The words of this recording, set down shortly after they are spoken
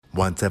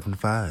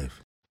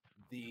175.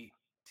 The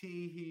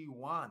T He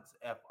Wants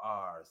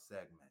FR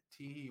segment.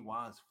 T He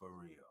Wants for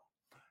real.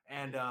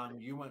 And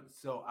you went.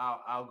 So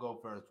I'll go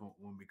first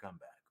when we come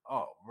back.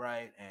 All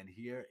right, and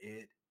here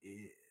it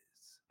is.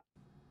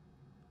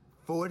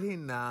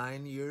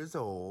 49 years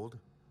old,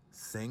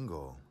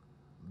 single,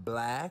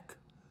 black,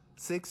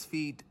 6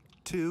 feet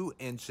 2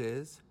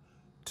 inches,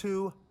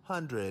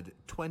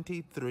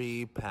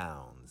 223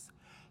 pounds.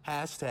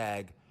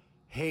 Hashtag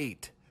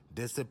hate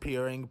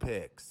disappearing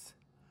pics.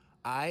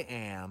 I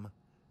am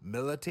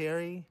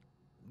military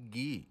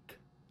geek,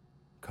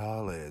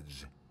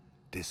 college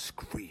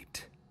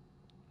discreet.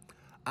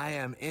 I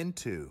am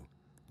into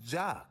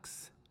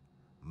jocks,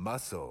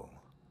 muscle,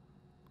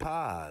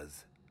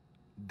 pause,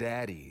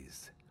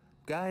 daddies,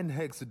 guy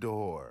next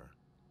door.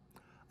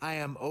 I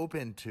am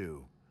open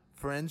to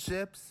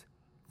friendships,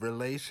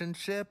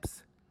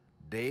 relationships,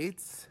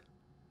 dates,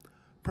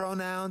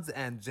 pronouns,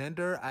 and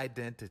gender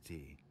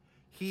identity.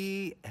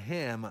 He,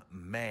 him,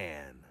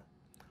 man.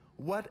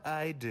 What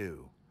I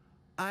do.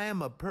 I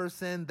am a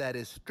person that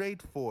is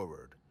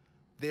straightforward.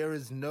 There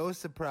is no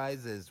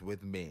surprises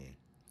with me.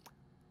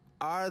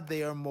 Are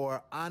there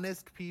more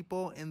honest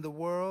people in the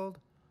world?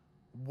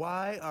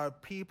 Why are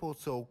people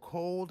so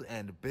cold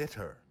and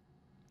bitter?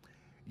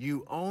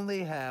 You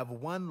only have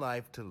one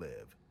life to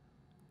live.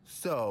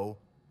 So,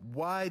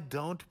 why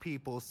don't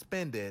people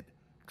spend it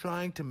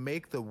trying to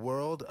make the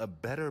world a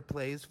better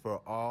place for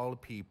all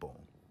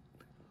people?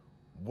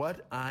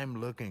 What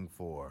I'm looking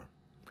for.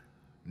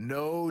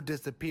 No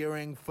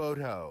disappearing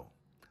photo.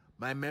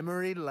 My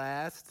memory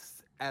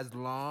lasts as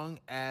long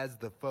as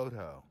the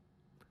photo.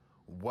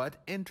 What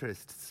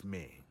interests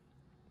me?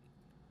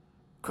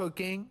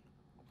 Cooking,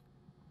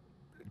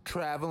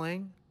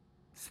 traveling,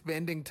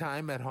 spending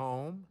time at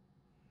home,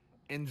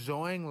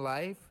 enjoying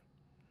life,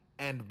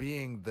 and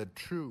being the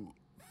true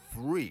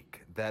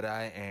freak that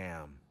I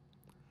am.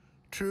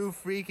 True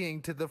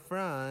freaking to the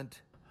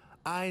front.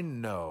 I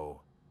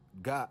know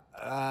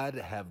God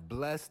have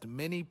blessed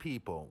many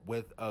people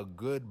with a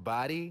good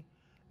body,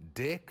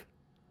 dick,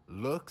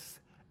 looks,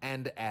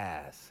 and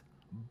ass.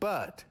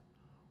 But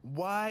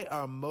why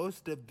are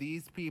most of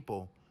these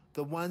people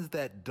the ones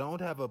that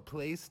don't have a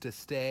place to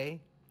stay?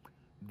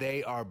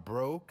 They are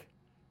broke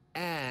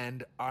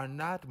and are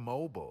not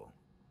mobile.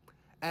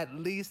 At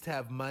least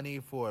have money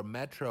for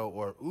Metro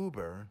or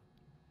Uber.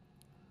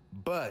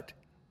 But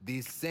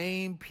these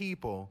same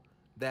people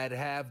that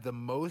have the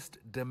most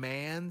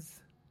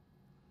demands,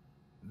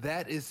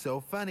 that is so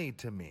funny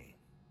to me.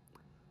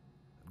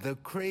 The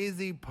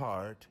crazy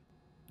part,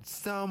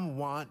 some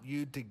want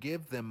you to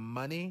give them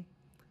money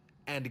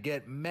and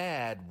get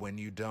mad when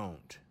you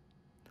don't.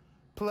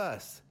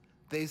 Plus,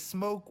 they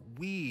smoke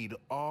weed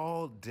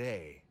all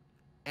day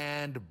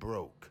and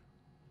broke.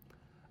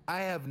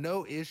 I have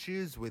no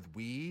issues with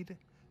weed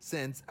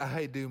since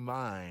I do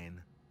mine,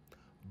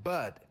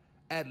 but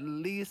at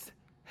least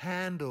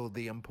handle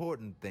the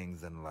important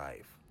things in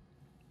life.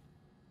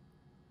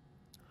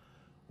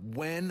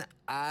 When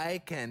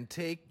I can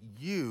take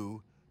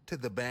you to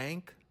the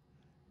bank,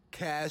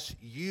 cash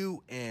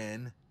you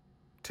in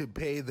to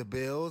pay the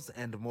bills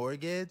and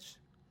mortgage,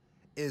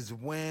 is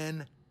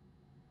when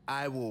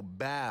I will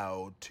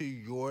bow to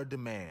your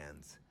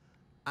demands.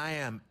 I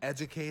am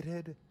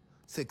educated,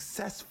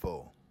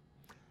 successful,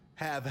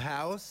 have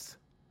house,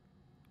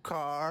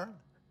 car,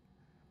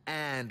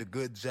 and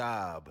good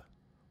job.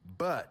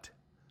 But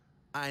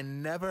I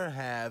never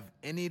have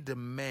any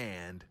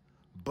demand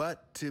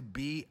but to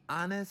be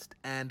honest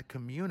and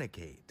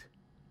communicate.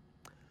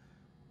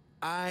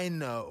 I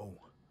know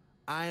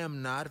I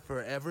am not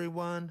for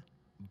everyone,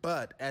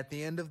 but at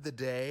the end of the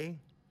day,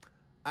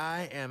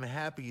 I am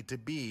happy to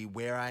be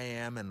where I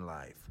am in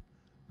life.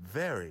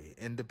 Very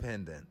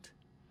independent.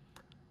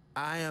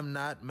 I am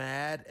not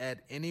mad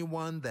at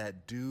anyone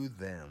that do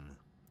them.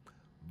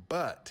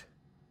 But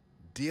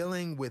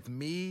dealing with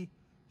me,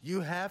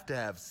 you have to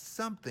have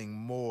something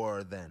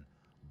more than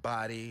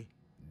body,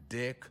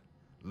 dick,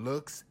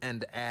 looks,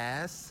 and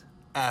ass.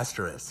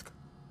 Asterisk.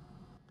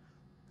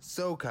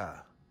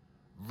 Soca,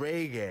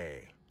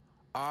 reggae,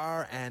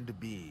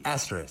 R&B.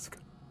 Asterisk.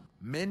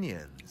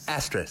 Minions.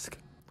 Asterisk.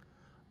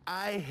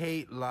 I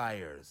hate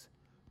liars.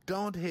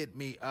 Don't hit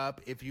me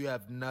up if you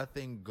have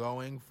nothing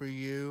going for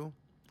you.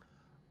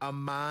 A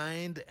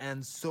mind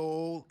and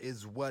soul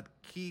is what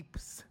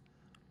keeps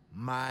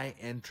my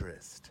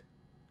interest.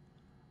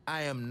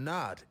 I am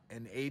not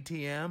an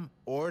ATM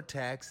or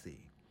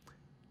taxi.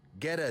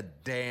 Get a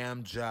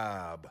damn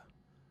job.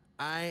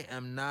 I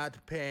am not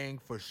paying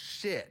for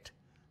shit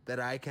that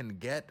I can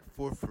get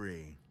for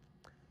free.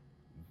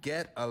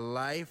 Get a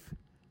life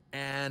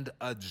and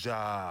a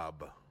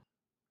job.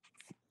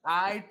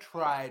 I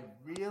tried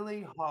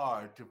really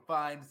hard to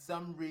find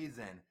some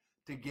reason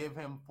to give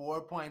him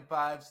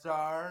 4.5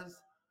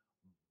 stars,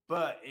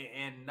 but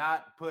and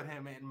not put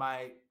him in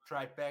my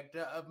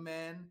trifecta of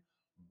men.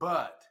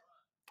 But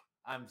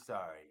I'm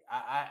sorry,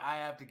 I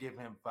have to give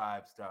him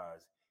 5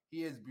 stars.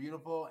 He is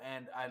beautiful,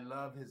 and I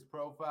love his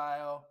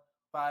profile.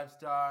 5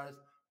 stars.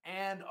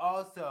 And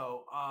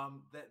also,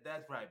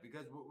 that's right,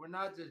 because we're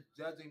not just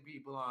judging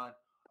people on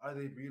are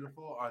they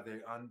beautiful, are they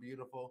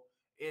unbeautiful.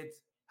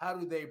 It's how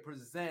do they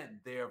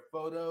present their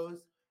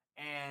photos,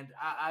 and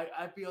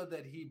I feel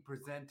that he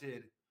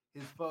presented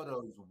his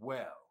photos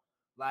well.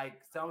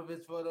 Like some of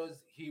his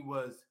photos, he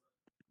was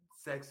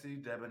sexy,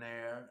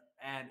 debonair,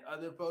 and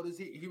other photos,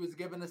 he was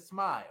given a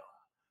smile,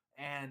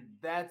 and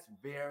that's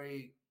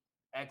very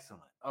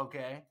excellent.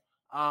 Okay,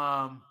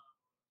 um,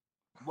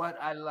 what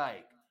I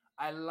like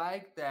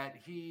that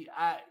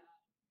I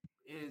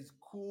is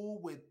cool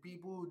with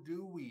people who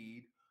do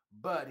weed,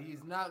 but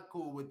he's not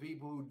cool with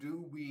people who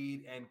do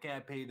weed and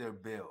can't pay their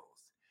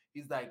bills.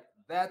 He's like,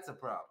 that's a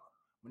problem.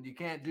 When you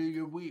can't do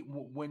your weed,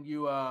 when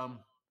you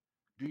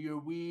do your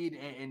weed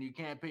and you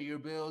can't pay your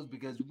bills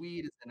because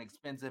weed is an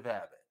expensive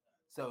habit.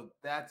 So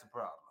that's a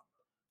problem.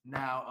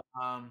 Now,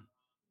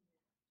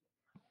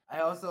 I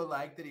also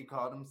like that he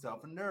called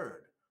himself a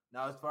nerd.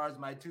 Now, as far as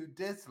my two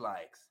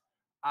dislikes,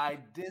 I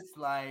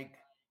dislike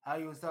how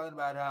he was talking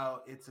about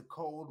how it's a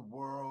cold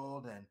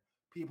world and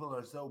people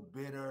are so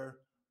bitter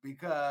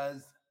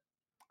because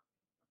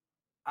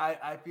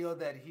I feel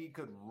that he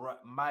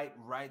might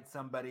write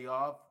somebody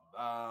off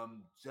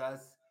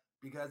just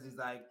because he's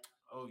like,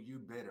 oh, you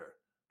bitter.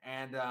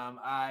 And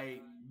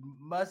I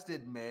must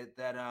admit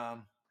that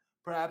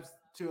perhaps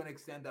to an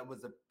extent that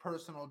was a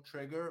personal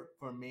trigger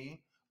for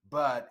me,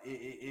 but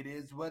it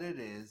is what it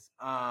is.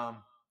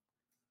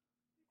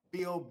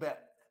 Feel bad.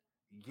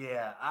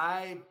 Yeah,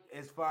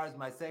 as far as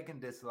my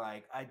second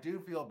dislike, I do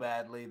feel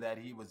badly that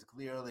he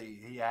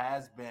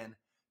has been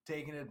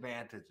taken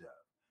advantage of.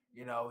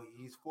 You know,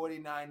 he's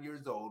 49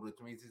 years old,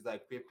 which means he's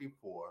like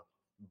 54,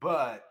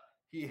 but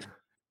he,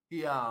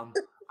 he, I'm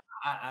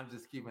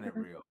just keeping it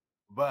real.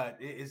 But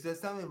it's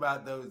just something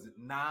about those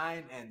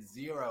 9 and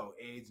 0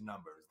 age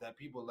numbers that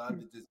people love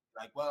to just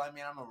like, well, I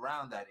mean, I'm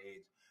around that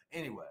age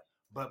anyway,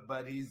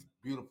 but he's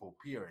beautiful,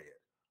 period.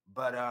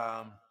 But,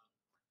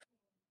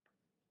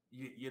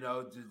 you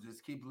know,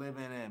 just keep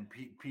living and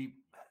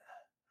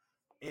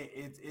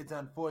it's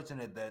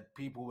unfortunate that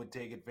people would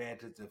take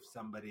advantage of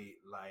somebody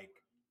like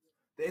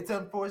it's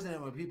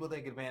unfortunate when people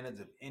take advantage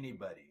of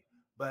anybody,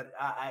 but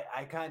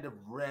I kind of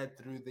read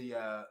through the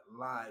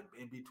line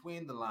in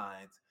between the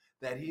lines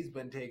that he's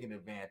been taken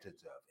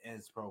advantage of in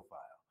his profile,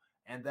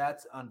 and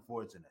that's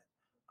unfortunate.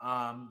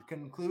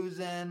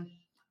 Conclusion: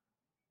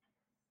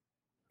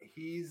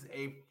 he's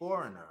a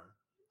foreigner.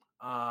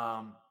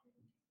 Um,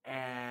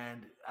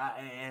 and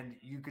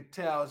you could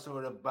tell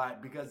sort of by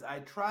because I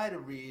try to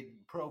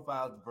read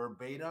profiles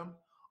verbatim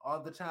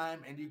all the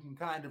time, and you can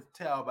kind of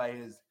tell by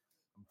his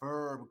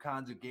verb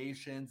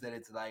conjugations that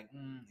it's like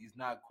he's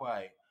not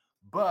quite.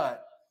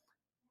 But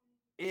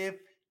if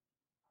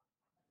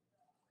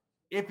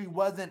if he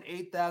wasn't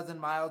 8,000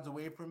 miles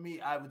away from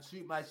me, I would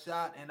shoot my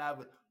shot and I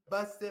would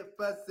bust it,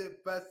 bust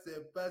it, bust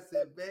it, bust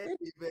it, baby,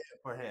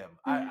 for him.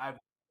 I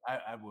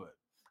would.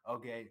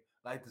 Okay,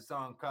 like the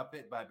song "Cuff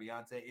It" by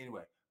Beyonce.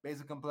 Anyway,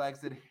 basic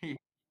complexity.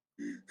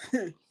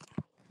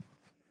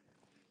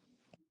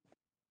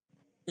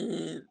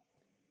 And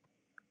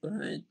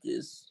I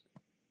just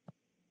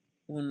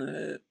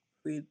wanna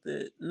read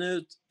the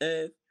notes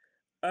of.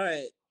 All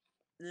right,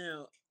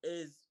 now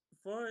as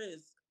far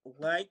as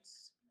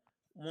likes,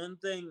 one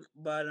thing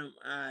about him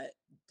I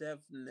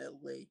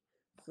definitely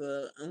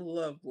fell in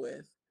love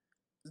with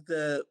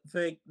the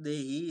fact that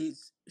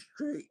he's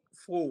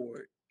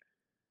straightforward.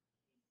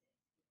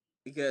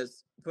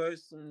 Because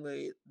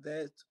personally,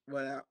 that's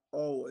what I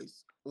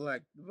always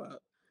liked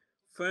about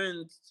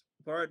friends,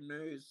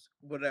 partners,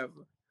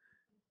 whatever.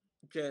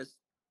 Just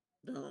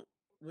don't.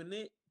 When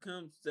it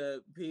comes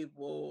to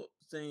people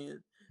saying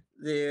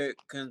they're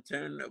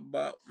concerned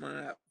about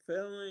my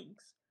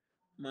feelings,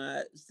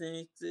 my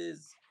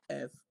senses,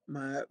 if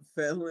my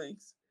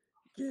feelings,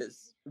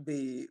 just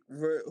be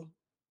real.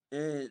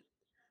 And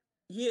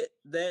yeah,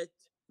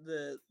 that's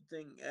the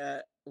thing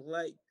I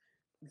like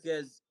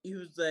because he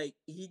was like,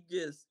 he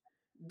just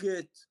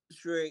gets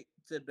straight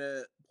to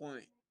the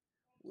point,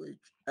 which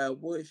I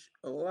wish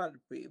a lot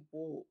of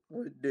people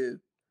would do.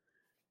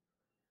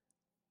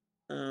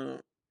 Um,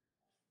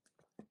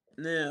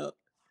 Now,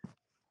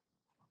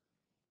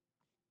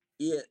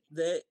 yeah,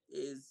 that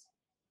is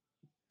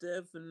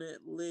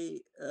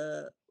definitely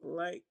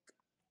like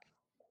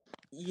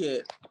yeah.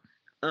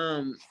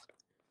 Um,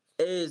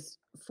 as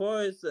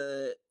far as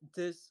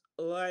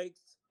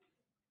dislikes,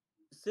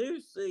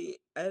 seriously,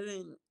 I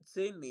didn't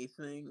say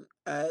anything.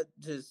 I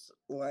just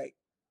like,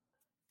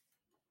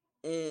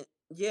 and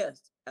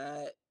yes,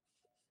 I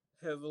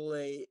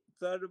heavily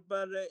thought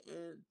about it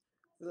and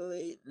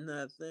really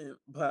nothing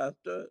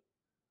popped up.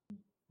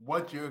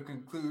 What's your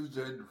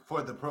conclusion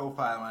for the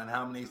profile and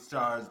how many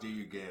stars do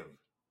you give?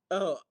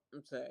 Oh,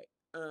 I'm sorry.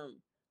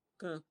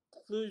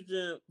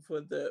 Conclusion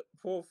for the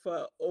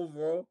profile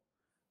overall.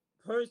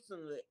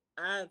 Personally,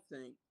 I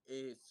think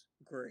it's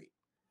great.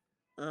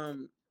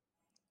 Um,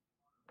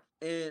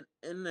 and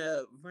in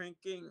the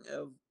ranking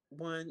of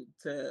 1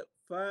 to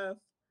 5,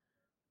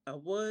 I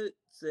would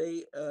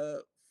say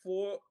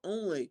 4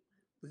 only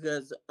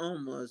because I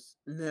almost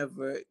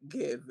never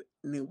give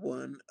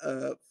anyone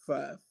a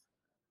 5.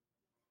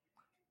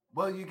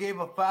 Well, you gave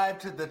a 5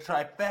 to the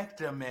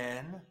trifecta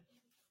men.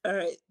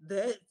 Alright,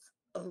 that's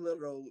a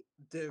little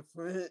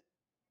different.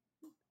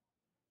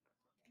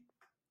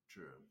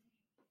 True.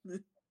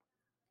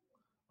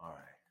 All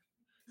right.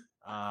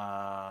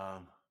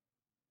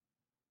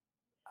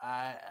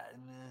 I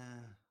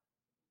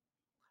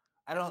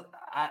I don't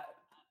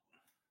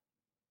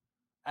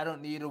I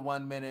don't need a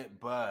 1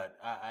 minute, but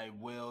I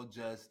will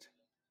just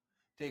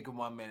take a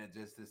 1 minute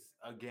just to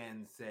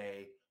again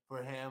say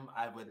for him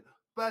I would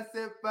bust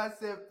it,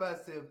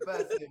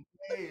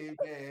 baby.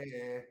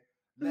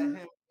 Let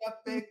him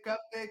cup it,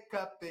 cup.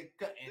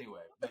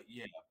 Anyway, but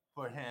yeah,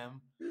 for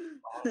him,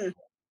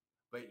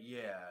 but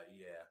yeah.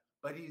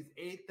 But he's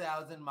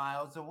 8,000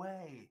 miles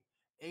away.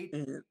 And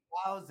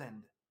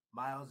 8,000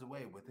 miles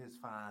away with his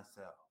fine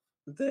self.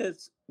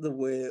 that's the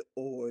way it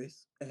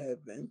always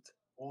happened.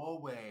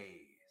 Always.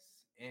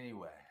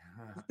 Anyway.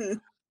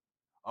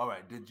 All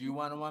right. Did you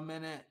want a 1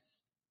 minute?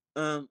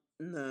 No,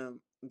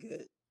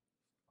 good.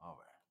 All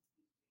right.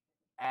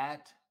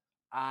 At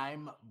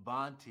I'm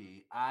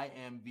Bonte,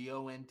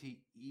 IMVONTEE,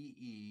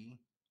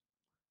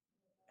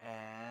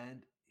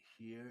 and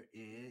here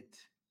it.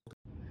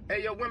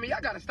 Hey, yo, women, y'all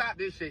gotta stop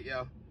this shit,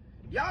 yo.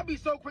 Y'all be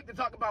so quick to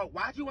talk about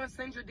why'd you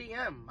unsend your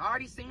DM? I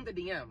already seen the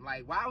DM.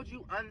 Like, why would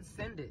you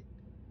unsend it?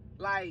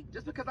 Like,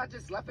 just because I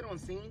just left it on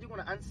scene, you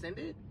wanna unsend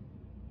it?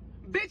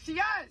 Bitch,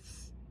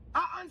 yes!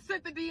 I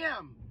unsent the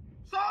DM.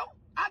 So,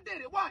 I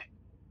did it. What?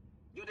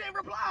 You didn't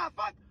reply.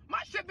 Fuck.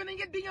 My shit been in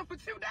your DM for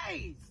 2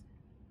 days.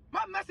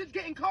 My message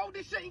getting cold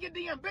as shit in your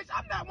DM, bitch.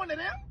 I'm not one of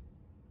them.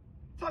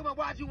 Talking about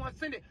why'd you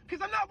unsend it?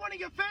 Because I'm not one of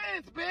your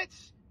fans,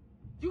 bitch.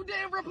 You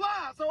didn't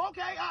reply, so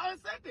okay, I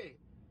unsent it.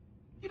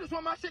 You just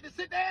want my shit to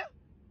sit there?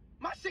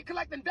 My shit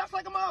collecting dust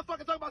like a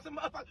motherfucker. Talk about some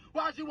motherfucker.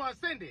 Why'd you want to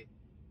send it?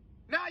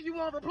 Now you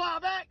want to reply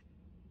back?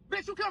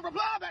 Bitch, you couldn't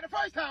reply back the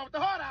first time with the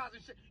hard eyes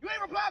and shit. You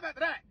ain't reply back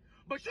to that.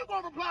 But you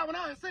gonna reply when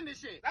I unsend this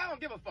shit. I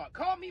don't give a fuck.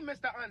 Call me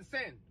Mr.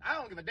 Unsend. I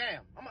don't give a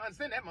damn. I'm gonna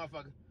unsend that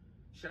motherfucker.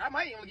 Shit, I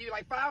might even give you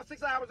like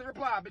 5-6 hours to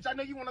reply, bitch. I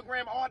know you on the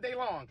gram all day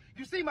long.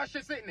 You see my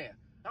shit sitting there.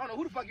 I don't know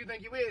who the fuck you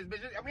think you is,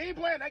 bitch. We ain't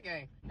playing that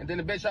game. And then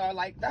the bitch all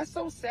like, that's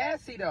so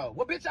sassy though.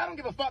 Well, bitch, I don't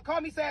give a fuck. Call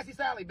me Sassy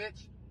Sally,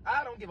 bitch.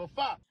 I don't give a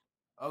fuck.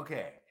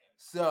 Okay.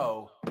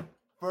 So,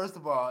 first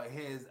of all,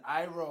 his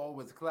eye roll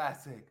was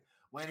classic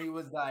when he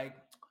was like,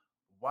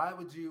 why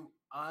would you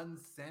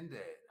unsend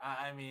it?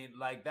 I mean,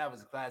 like that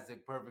was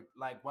classic, perfect.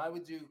 Like, why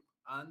would you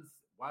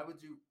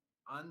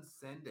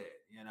unsend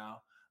it? You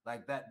know,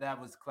 like that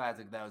was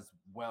classic. That was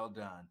well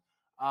done.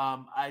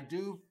 I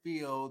do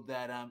feel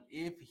that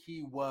if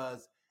he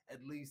was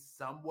at least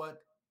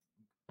somewhat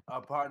a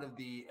part of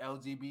the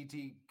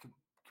LGBT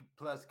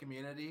plus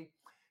community,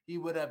 he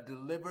would have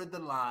delivered the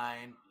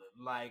line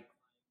like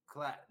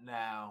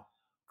now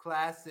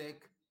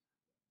classic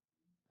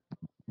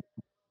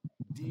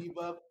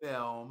diva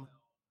film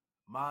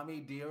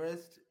Mommy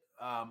Dearest,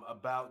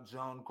 about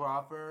Joan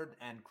Crawford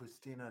and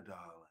Christina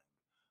Darling,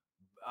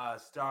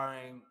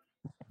 starring.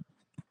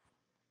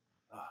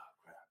 Oh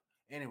crap.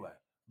 Anyway,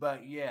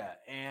 but yeah,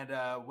 and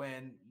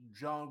when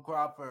Joan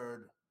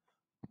Crawford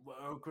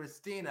or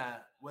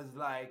Christina was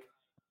like,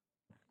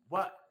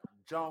 "What?"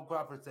 Joan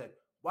Crawford said,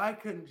 "Why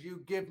couldn't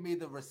you give me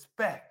the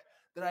respect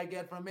that I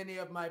get from any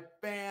of my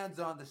fans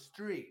on the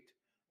street?"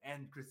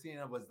 And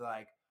Christina was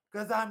like,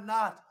 "Because I'm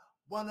not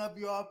one of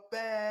your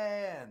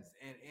fans."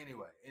 And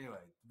anyway,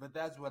 but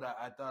that's what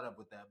I thought of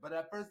with that. But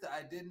at first,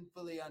 I didn't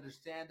fully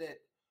understand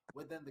it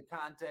within the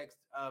context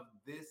of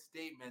this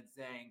statement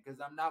saying, "Because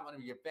I'm not one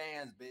of your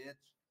fans,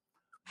 bitch."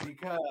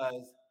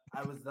 Because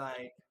I was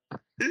like,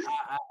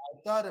 I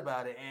thought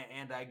about it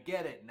and I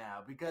get it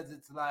now because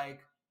it's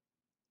like,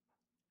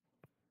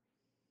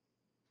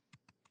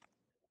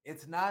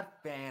 it's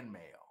not fan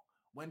mail.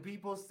 When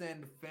people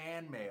send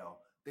fan mail,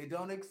 they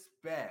don't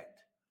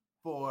expect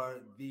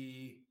for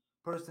the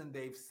person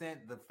they've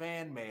sent the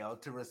fan mail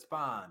to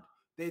respond.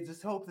 They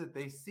just hope that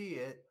they see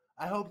it.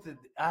 I hope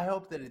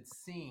that it's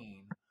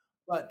seen,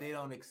 but they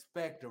don't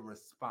expect a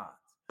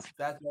response.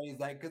 That's why he's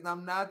like, "Cause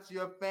I'm not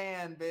your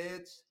fan,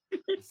 bitch.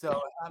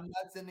 So I'm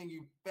not sending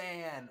you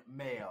fan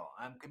mail.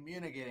 I'm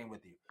communicating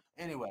with you."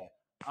 Anyway,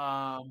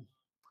 um,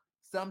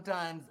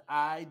 sometimes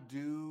I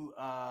do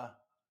I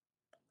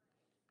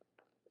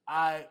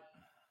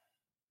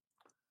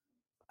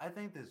I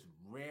think this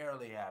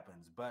rarely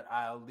happens, but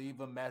I'll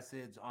leave a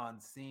message on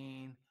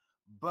scene.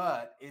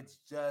 But it's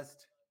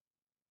just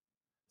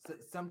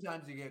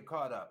sometimes you get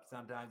caught up.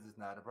 Sometimes it's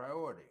not a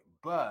priority.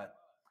 But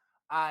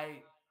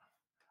I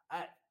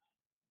I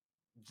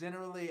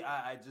generally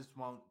I just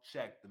won't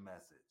check the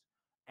message.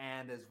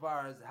 And as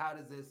far as how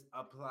does this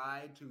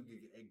apply to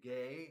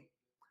gay,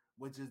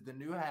 which is the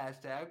new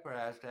hashtag for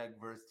hashtag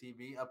Verse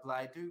TV,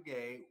 apply to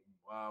gay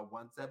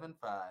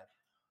 175.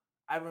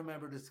 I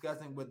remember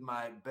discussing with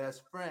my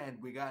best friend,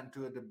 we got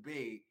into a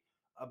debate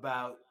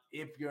about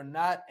if you're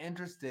not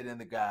interested in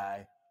the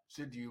guy,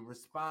 should you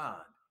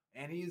respond?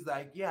 And he's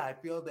like, yeah, I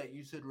feel that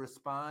you should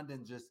respond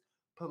and just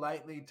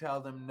politely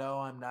tell them, no,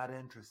 I'm not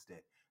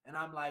interested. And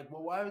I'm like,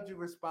 well, why would you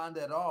respond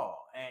at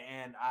all?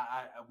 And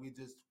we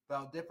just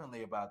felt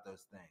differently about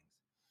those things.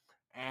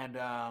 And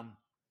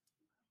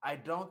I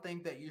don't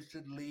think that you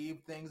should leave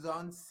things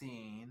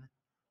unseen.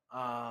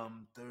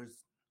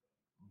 There's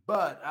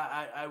but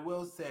I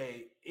will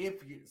say,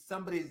 if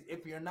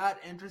you're not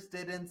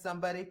interested in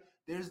somebody,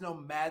 there's no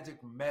magic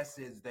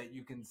message that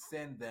you can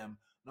send them,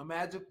 no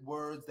magic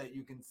words that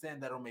you can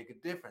send that'll make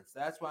a difference.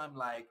 That's why I'm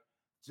like,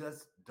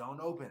 just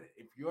don't open it.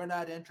 If you're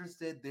not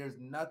interested, there's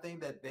nothing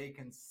that they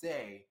can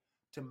say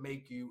to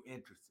make you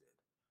interested.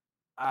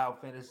 I'll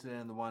finish it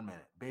in the 1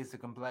 minute. Basic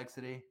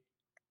complexity.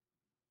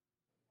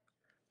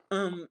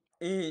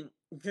 In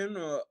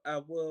general, I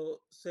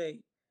will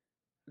say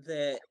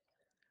that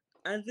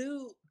I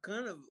do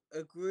kind of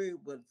agree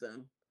with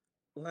them.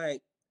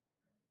 Like,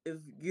 if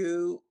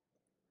you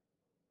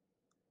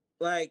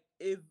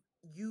if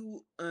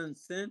you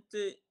unsent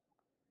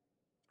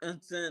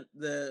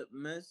the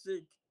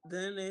message,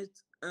 then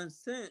it's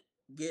unsent.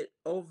 Get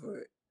over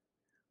it.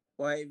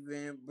 Why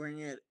even bring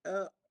it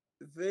up?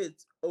 If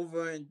it's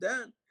over and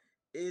done,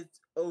 it's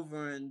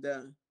over and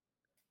done.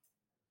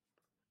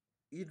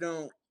 You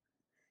don't,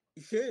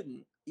 you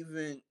shouldn't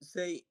even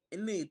say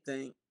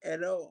anything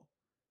at all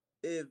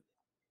if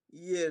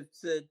you have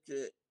such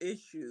an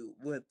issue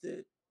with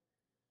it,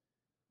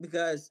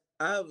 because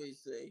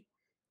obviously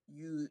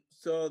you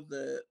saw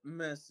the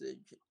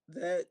message.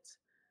 That's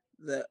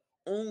the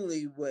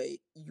only way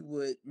you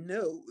would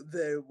know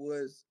there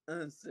was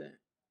unsent.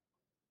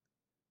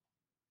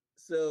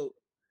 So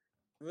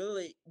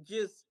really,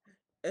 just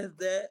at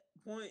that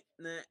point,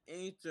 not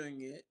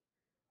answering it,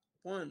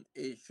 one,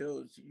 it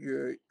shows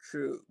your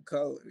true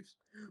colors.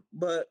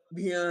 But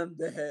beyond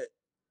that,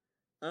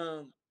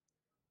 um,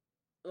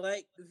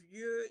 like if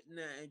you're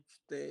not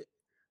interested,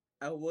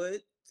 I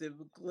would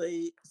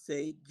typically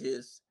say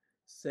just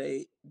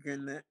say you're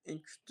not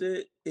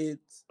interested.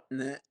 It's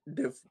not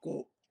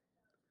difficult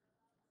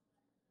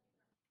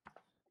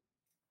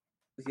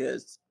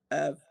because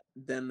I've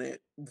done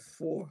it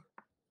before.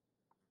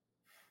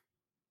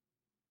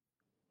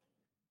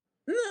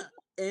 No,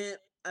 and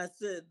I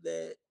said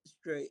that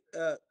straight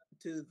up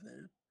to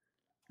them.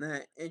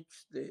 Not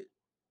interested.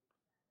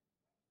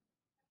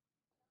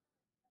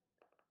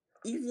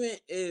 Even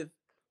if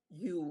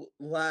you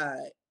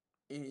lie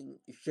and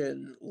you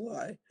shouldn't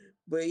lie,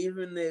 but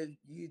even if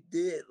you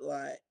did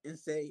lie and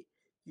say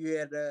you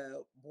had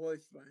a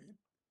boyfriend,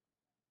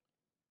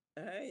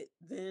 alright,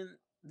 then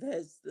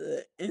that's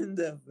the end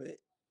of it,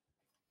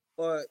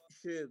 or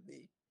should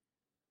be.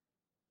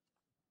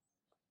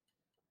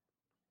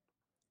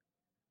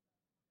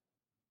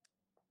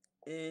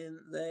 And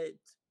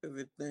that's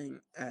everything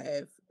I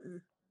have.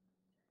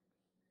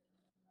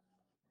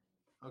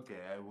 Okay,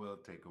 I will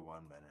take a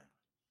 1 minute.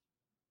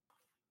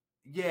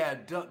 Yeah,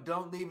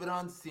 don't leave it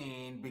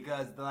unseen,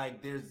 because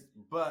like there's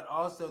but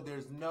also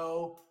there's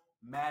no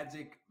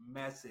magic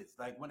message.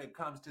 Like when it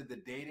comes to the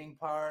dating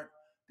part,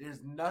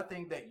 there's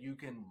nothing that you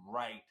can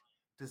write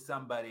to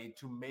somebody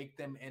to make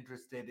them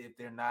interested if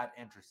they're not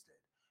interested.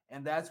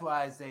 And that's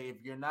why I say,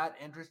 if you're not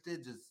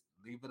interested, just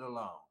leave it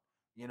alone.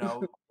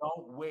 Don't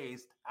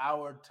waste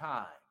our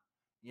time.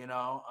 You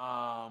know,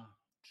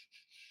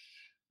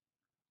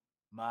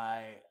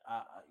 my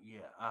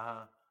yeah,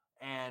 uh-huh.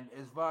 And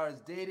as far as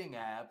dating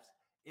apps,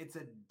 it's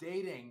a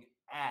dating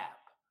app.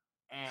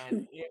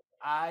 And if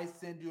I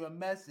send you a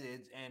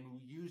message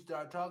and you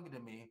start talking to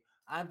me,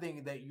 I'm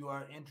thinking that you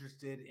are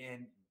interested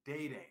in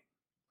dating,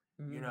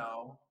 you Mm.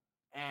 know.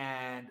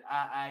 And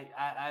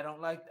I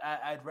don't like,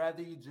 I'd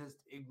rather you just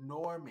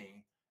ignore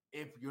me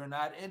if you're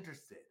not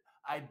interested.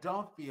 I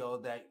don't feel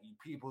that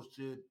people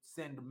should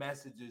send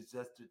messages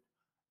just to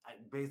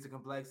basic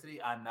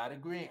complexity. I'm not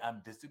agreeing,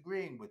 I'm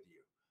disagreeing with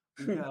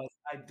you, because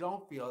I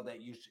don't feel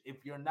that you should,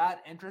 if you're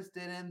not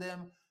interested in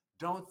them,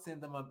 don't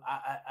send them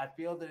I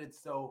feel that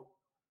it's so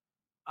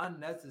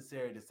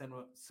unnecessary to send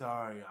them,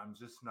 sorry, I'm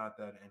just not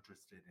that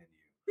interested in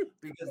you,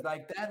 because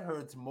like that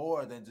hurts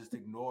more than just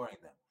ignoring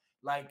them.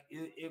 Like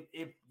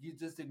if you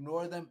just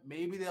ignore them,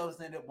 maybe they'll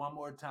send it one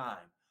more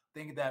time,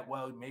 thinking that,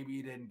 well, maybe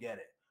you didn't get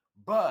it,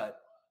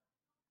 but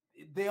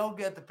they'll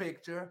get the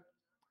picture.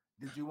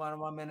 Did you want a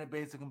 1 minute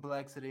basic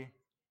complexity?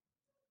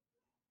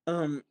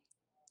 um,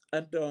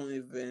 I don't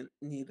even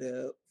need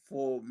a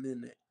full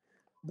minute,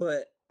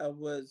 but I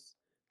was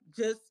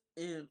just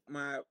in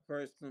my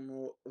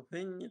personal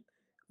opinion,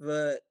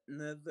 but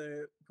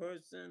another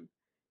person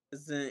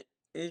isn't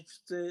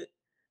interested,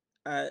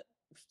 I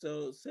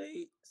still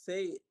say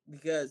it,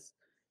 because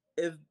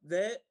if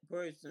that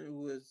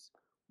person was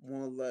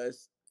more or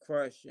less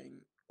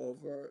crushing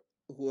over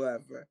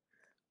whoever,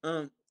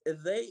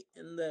 if they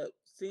end up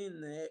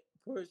seeing that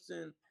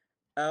person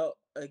out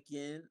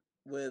again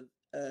with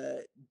a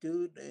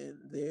dude and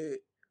they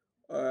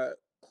are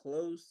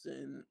close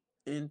and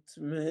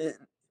intimate,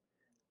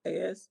 I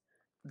guess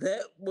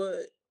that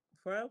would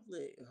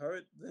probably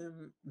hurt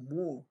them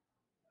more.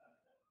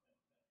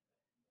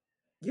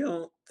 You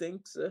don't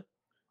think so?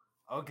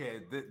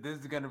 Okay, this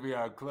is going to be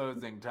our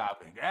closing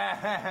topic.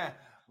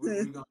 We're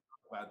going to talk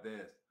about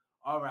this.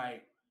 All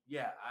right.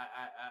 Yeah,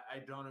 I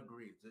don't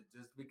agree.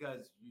 Just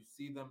because you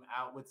see them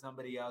out with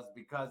somebody else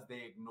because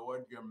they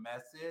ignored your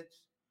message,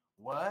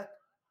 what?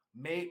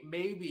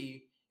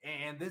 Maybe,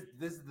 and this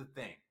is the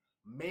thing.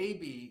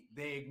 Maybe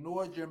they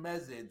ignored your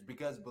message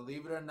because,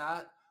 believe it or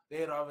not,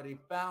 they had already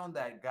found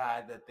that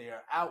guy that they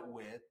are out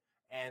with,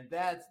 and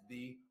that's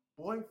the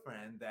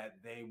boyfriend that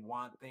they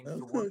want things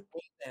to work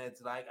with. And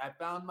it's like, I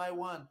found my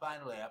one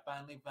finally. I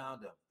finally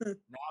found him.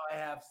 Now I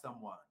have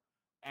someone,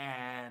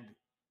 and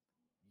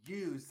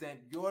you sent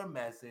your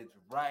message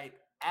right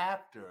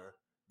after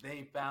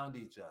they found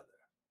each other.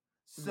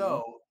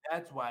 So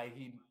that's why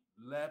he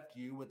left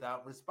you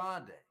without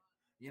responding.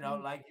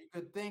 Like you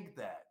could think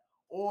that.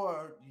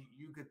 Or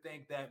you could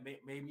think that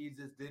maybe he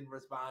just didn't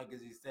respond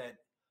because he said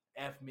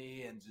F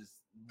me and just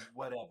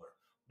whatever.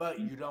 But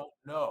you don't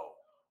know.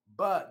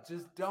 But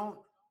just don't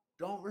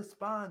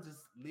respond.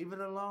 Just leave it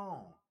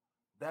alone.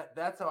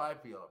 That's how I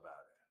feel about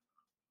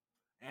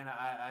it. And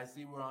I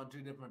see we're on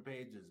two different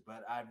pages,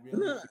 but I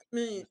really No, feel I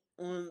mean,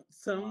 on um,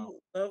 some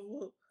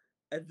level,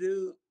 I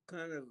do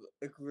kind of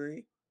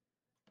agree.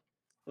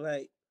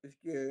 Like, if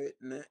you're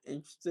not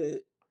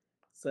interested,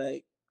 it's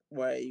like,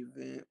 why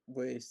even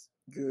waste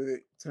your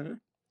time?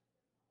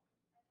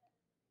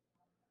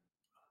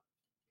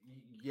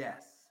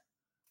 yes,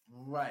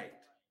 right.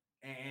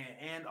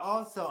 And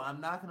also,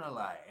 I'm not gonna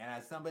lie, and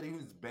as somebody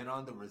who's been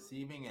on the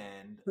receiving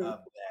end of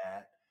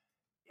that,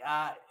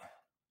 uh,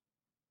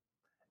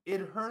 it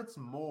hurts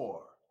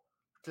more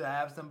to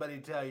have somebody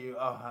tell you,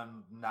 "Oh,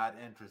 I'm not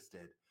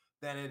interested,"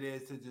 than it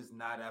is to just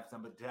not have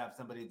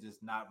somebody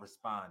just not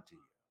respond to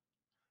you.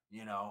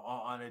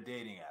 On a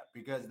dating app,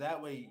 because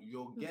that way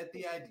you'll get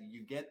the idea,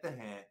 you get the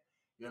hint.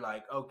 You're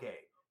like, okay,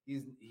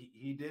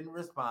 he didn't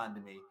respond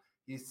to me.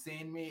 He's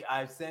seen me.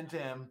 I've sent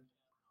him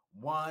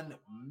one,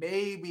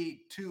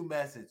 maybe two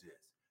messages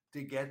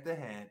to get the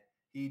hint.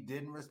 He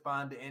didn't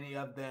respond to any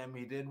of them.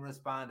 He didn't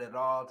respond at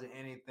all to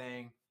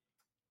anything.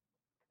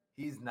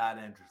 He's not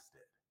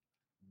interested.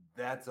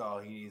 That's all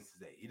he needs to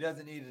say. He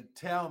doesn't need to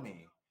tell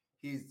me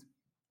he's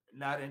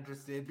not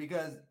interested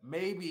because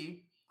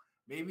maybe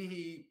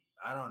he,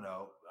 I don't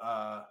know,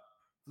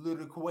 flew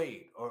to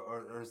Kuwait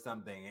or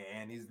something,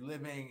 and he's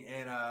living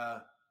in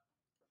uh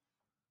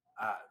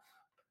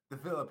the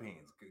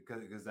Philippines,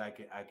 because I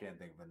can't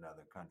think of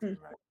another country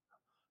right.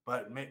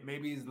 But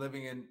maybe he's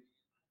living in,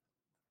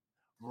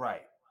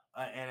 right,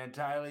 an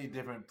entirely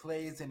different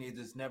place, and he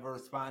just never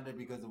responded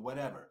because of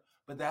whatever.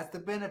 But that's the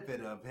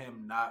benefit of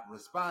him not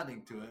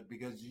responding to it,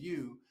 because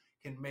you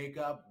can make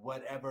up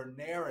whatever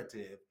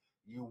narrative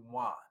you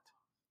want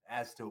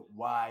as to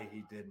why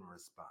he didn't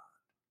respond.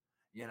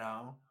 You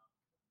know,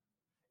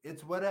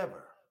 it's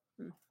whatever.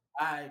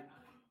 I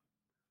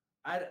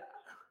I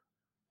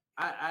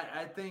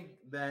I think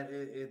that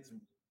it's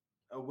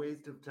a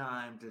waste of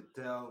time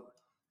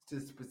to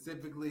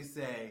specifically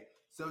say,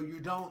 so you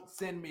don't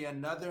send me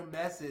another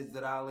message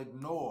that I'll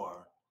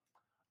ignore.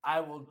 I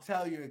will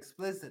tell you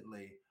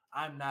explicitly,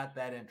 I'm not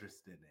that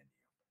interested in you.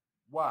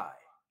 Why?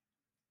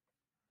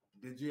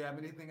 Did you have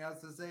anything else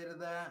to say to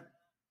that?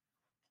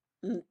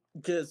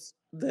 Just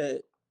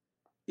that,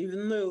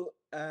 even though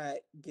I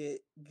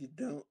get you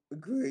don't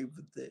agree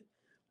with it,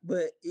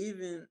 but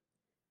even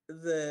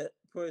the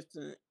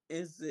person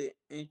isn't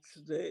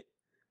interested,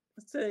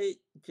 say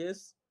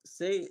just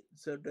say it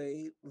so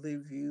they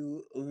leave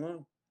you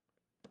alone.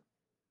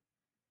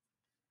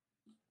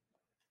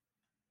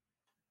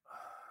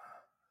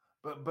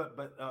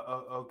 But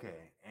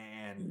okay,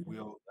 and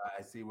we'll.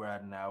 I see we're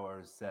at an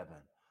hour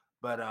seven,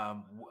 but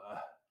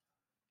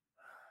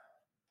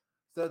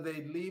so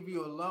they leave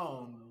you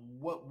alone.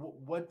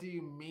 What do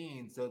you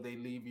mean? So they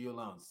leave you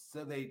alone?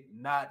 So they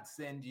not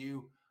send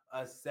you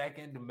a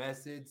second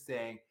message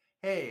saying,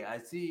 "Hey, I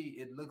see.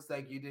 It looks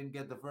like you didn't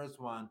get the first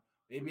one.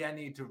 Maybe I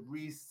need to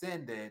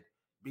resend it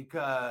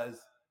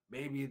because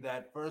maybe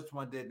that first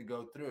one didn't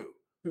go through."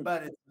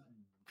 But it's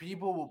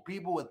people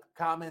with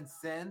common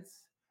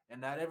sense,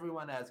 and not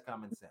everyone has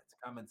common sense.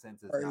 Common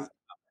sense is Right. not,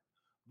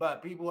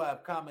 but people who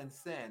have common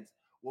sense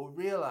will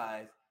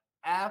realize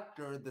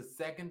after the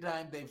second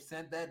time they've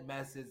sent that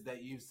message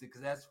that you've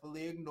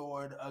successfully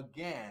ignored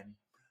again,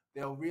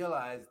 they'll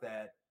realize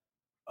that,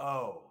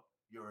 oh,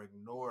 you're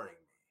ignoring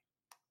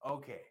me.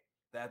 Okay,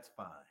 that's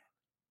fine.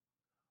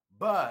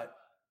 But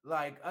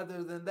like,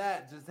 other than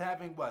that, just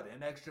having what,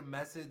 an extra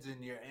message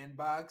in your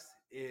inbox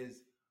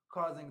is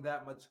causing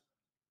that much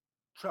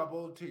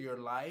trouble to your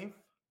life,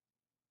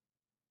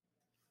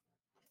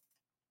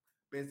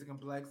 basic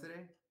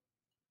complexity.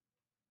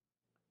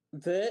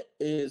 That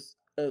is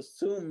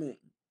assuming,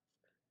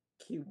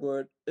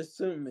 keyword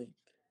assuming,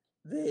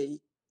 they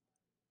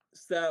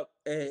stop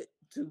at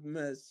two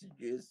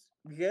messages.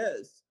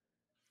 Yes,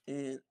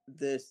 and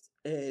this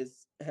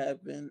has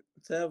happened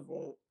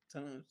several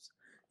times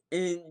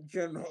in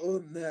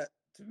general, not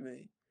to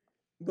me,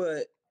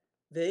 but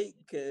they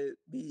could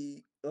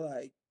be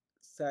like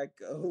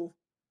psycho.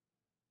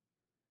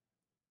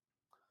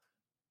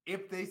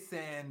 If they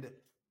send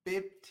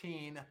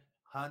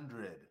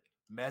 1,500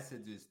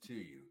 messages to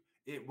you,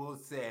 it will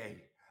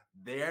say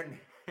their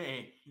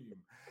name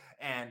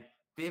and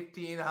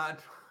 1,500,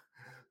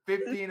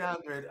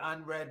 1,500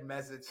 unread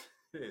messages.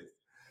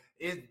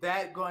 Is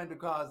that going to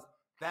cause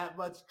that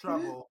much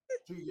trouble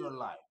to your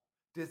life?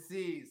 To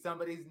see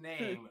somebody's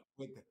name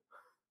with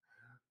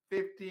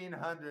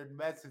 1,500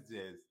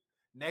 messages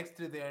next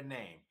to their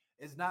name.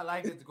 It's not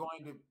like it's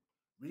going to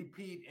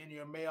repeat in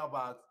your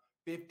mailbox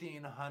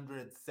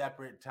 1,500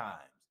 separate times.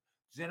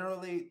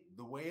 Generally,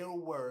 the way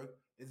it'll work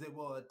is it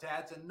will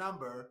attach a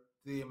number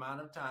to the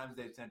amount of times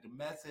they've sent a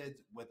message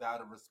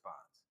without a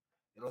response.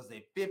 It'll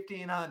say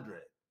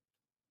 1,500.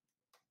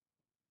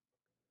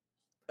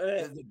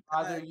 Does it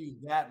bother I, you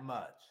that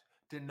much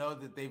to know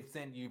that they've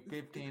sent you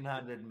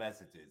 1,500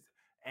 messages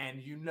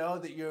and you know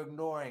that you're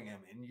ignoring them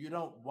and you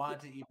don't want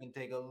to even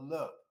take a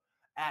look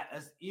at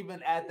us,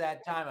 even at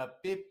that time of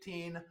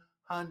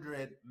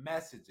 1,500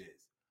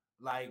 messages?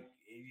 Like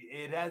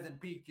it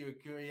hasn't piqued your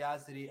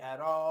curiosity at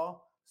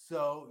all,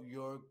 so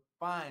you're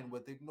fine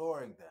with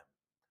ignoring them.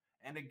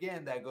 And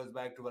again, that goes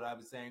back to what I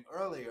was saying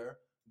earlier,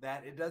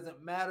 that it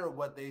doesn't matter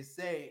what they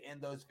say in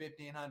those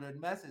 1,500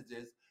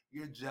 messages,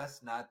 you're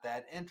just not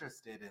that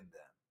interested in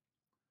them.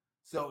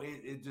 So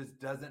it just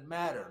doesn't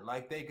matter.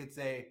 Like they could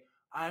say,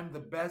 I'm the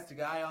best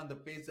guy on the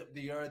face of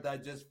the earth. I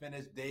just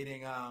finished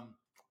dating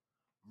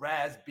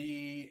Raz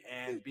B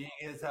and being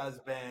his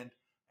husband.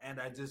 And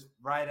I just,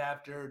 right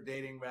after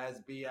dating Raz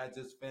B, I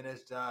just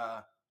finished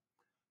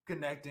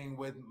connecting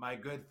with my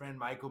good friend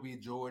Michael B.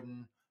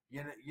 Jordan.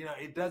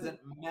 It doesn't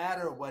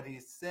matter what he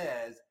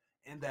says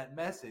in that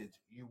message.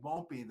 You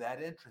won't be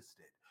that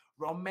interested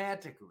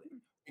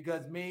romantically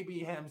because maybe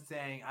him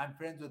saying I'm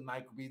friends with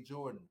Michael B.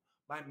 Jordan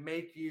might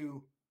make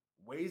you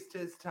waste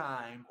his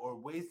time or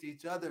waste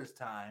each other's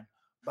time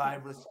by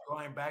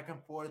going back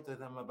and forth with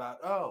him about,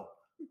 oh,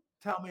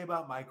 tell me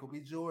about Michael B.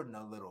 Jordan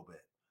a little bit.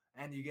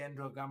 And you get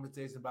into a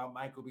conversation about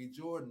Michael B.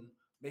 Jordan,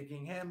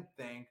 making him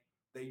think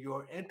that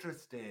you're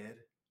interested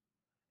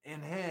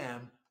in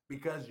him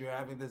because you're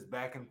having this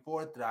back and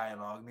forth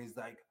dialogue. And he's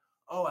like,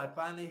 oh, I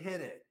finally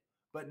hit it.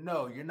 But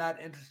no, you're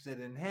not interested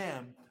in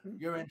him.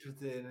 You're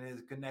interested in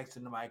his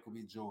connection to Michael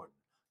B. Jordan.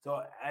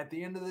 So at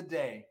the end of the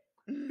day,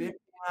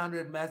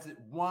 1,500 message,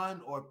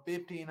 one or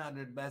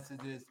 1,500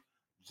 messages,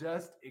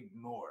 just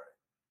ignore it.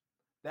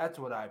 That's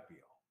what I feel.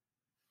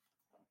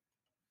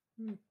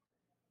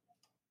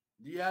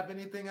 Do you have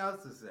anything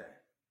else to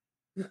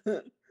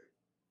say?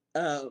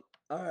 all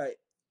right.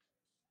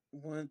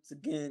 Once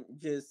again,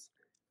 just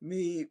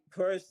me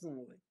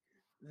personally,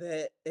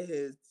 that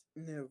has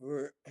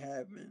never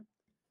happened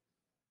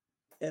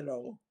at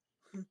all.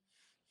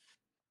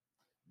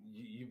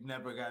 You've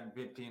never gotten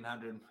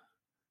 1,500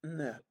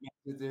 No,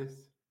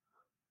 messages?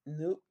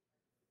 nope.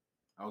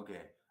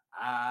 Okay.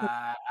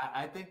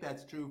 I think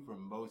that's true for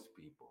most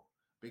people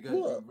because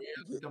you Well,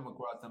 rarely come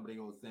across somebody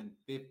who will send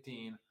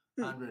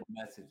 1,500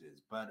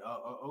 messages. But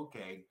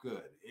okay,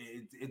 good.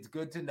 It's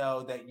good to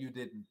know that you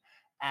didn't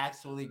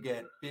actually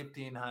get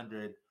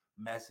 1,500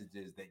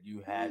 messages that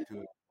you had to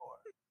ignore.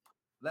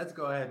 Let's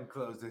go ahead and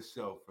close this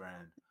show,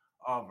 friend.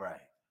 All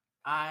right.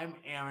 I'm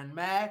Aaron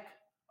Mack.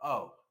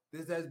 Oh,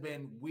 this has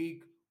been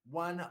week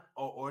one.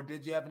 Or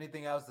did you have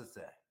anything else to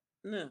say?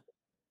 no.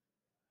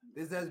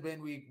 This has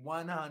been week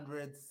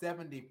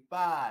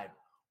 175.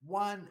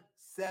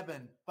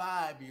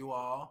 175, you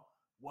all.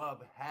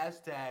 Of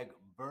hashtag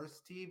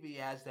Burst TV,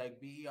 hashtag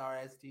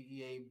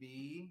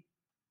BERSTEAB.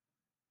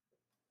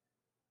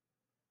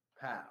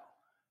 Pow.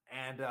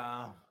 And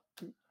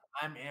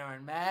I'm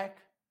Aaron Mack,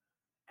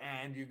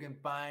 and you can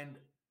find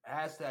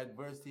hashtag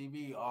Verse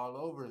TV all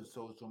over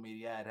social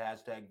media at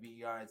hashtag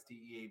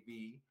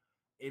VERSTEAB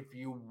if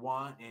you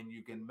want, and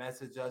you can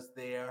message us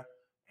there.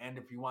 And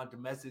if you want to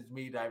message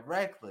me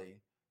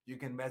directly, you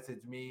can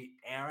message me,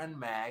 Aaron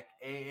Mack,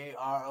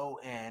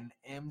 AARONMCK,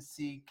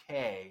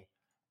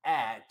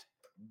 at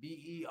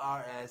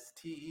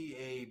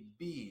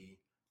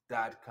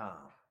BERSTEAB.com.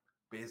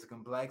 Basic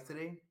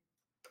complexity?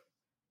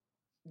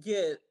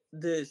 Yeah,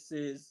 this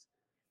is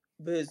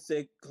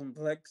basic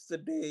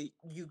complexity.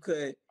 You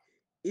could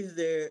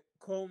either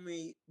call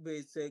me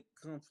basic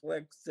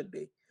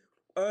complexity,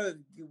 or if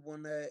you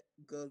wanna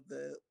go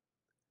the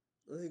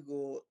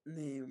legal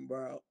name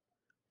route.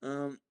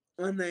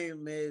 My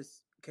name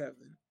is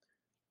Kevin.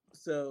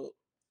 So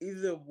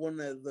either one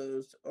of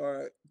those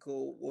are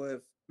cool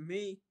with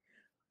me.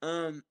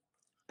 Um,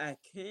 I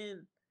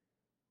can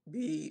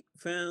be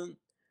found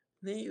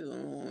neither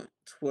on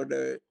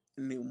Twitter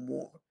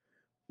anymore,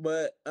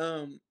 but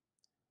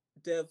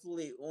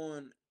definitely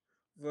on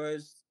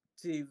versetv.com,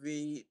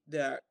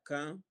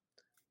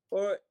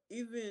 or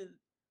even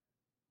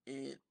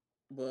and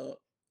well,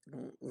 I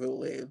don't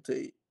really have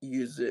to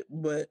use it,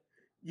 but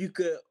you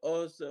could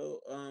also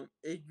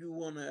if you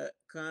wanna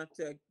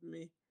contact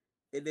me,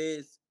 it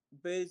is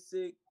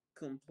basic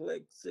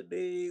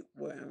complexity.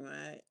 Where am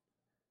I?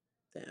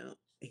 Down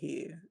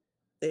here.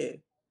 There.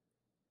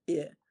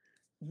 Yeah.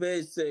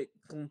 Basic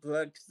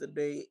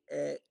complexity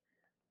at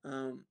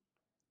um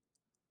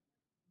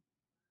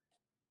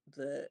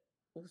the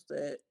what's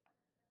that?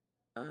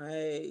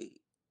 I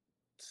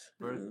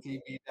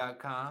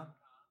BirthTV.com.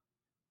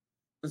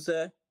 what's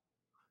that?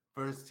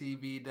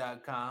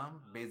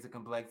 VerseTV.com. Basic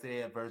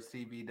Complexity at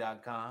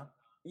VerseTV.com.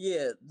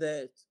 Yeah,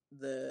 that's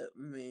the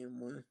main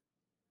one.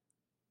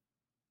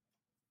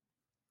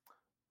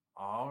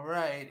 All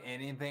right.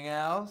 Anything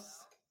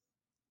else?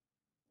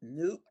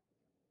 Nope.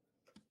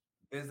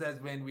 This has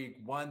been week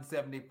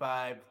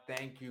 175.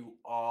 Thank you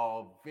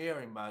all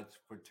very much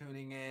for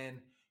tuning in.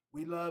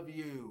 We love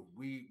you.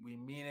 We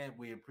mean it.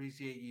 We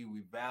appreciate you.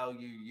 We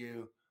value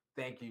you.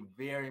 Thank you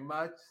very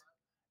much.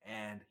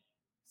 And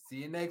see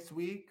you next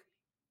week.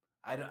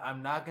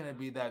 I'm not going to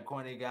be that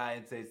corny guy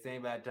and say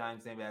same bad time,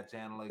 same bad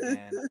channel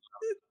again.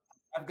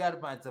 I've got to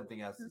find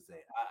something else to say.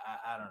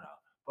 I don't know.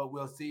 But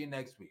we'll see you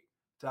next week.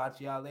 Talk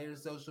to y'all later,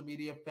 social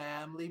media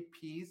family.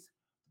 Peace.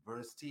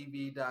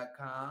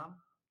 VerseTV.com.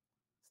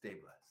 Stay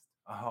blessed.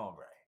 All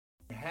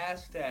right.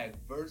 Hashtag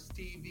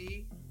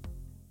VerseTV.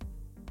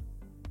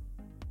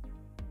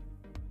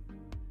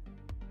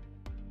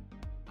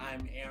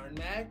 I'm Aaron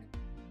Mack.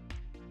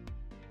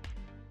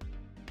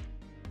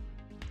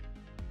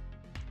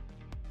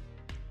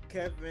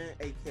 Kevin,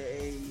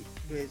 aka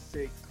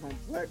Basic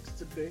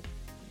Complexity.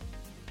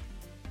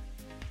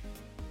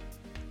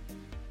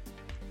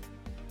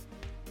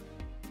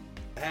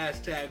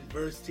 Hashtag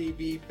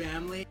VerseTV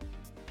family.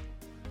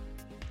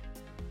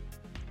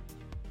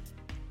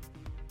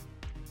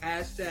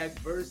 Hashtag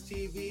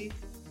VerseTV.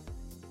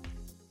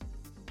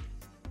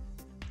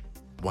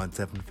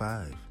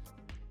 175.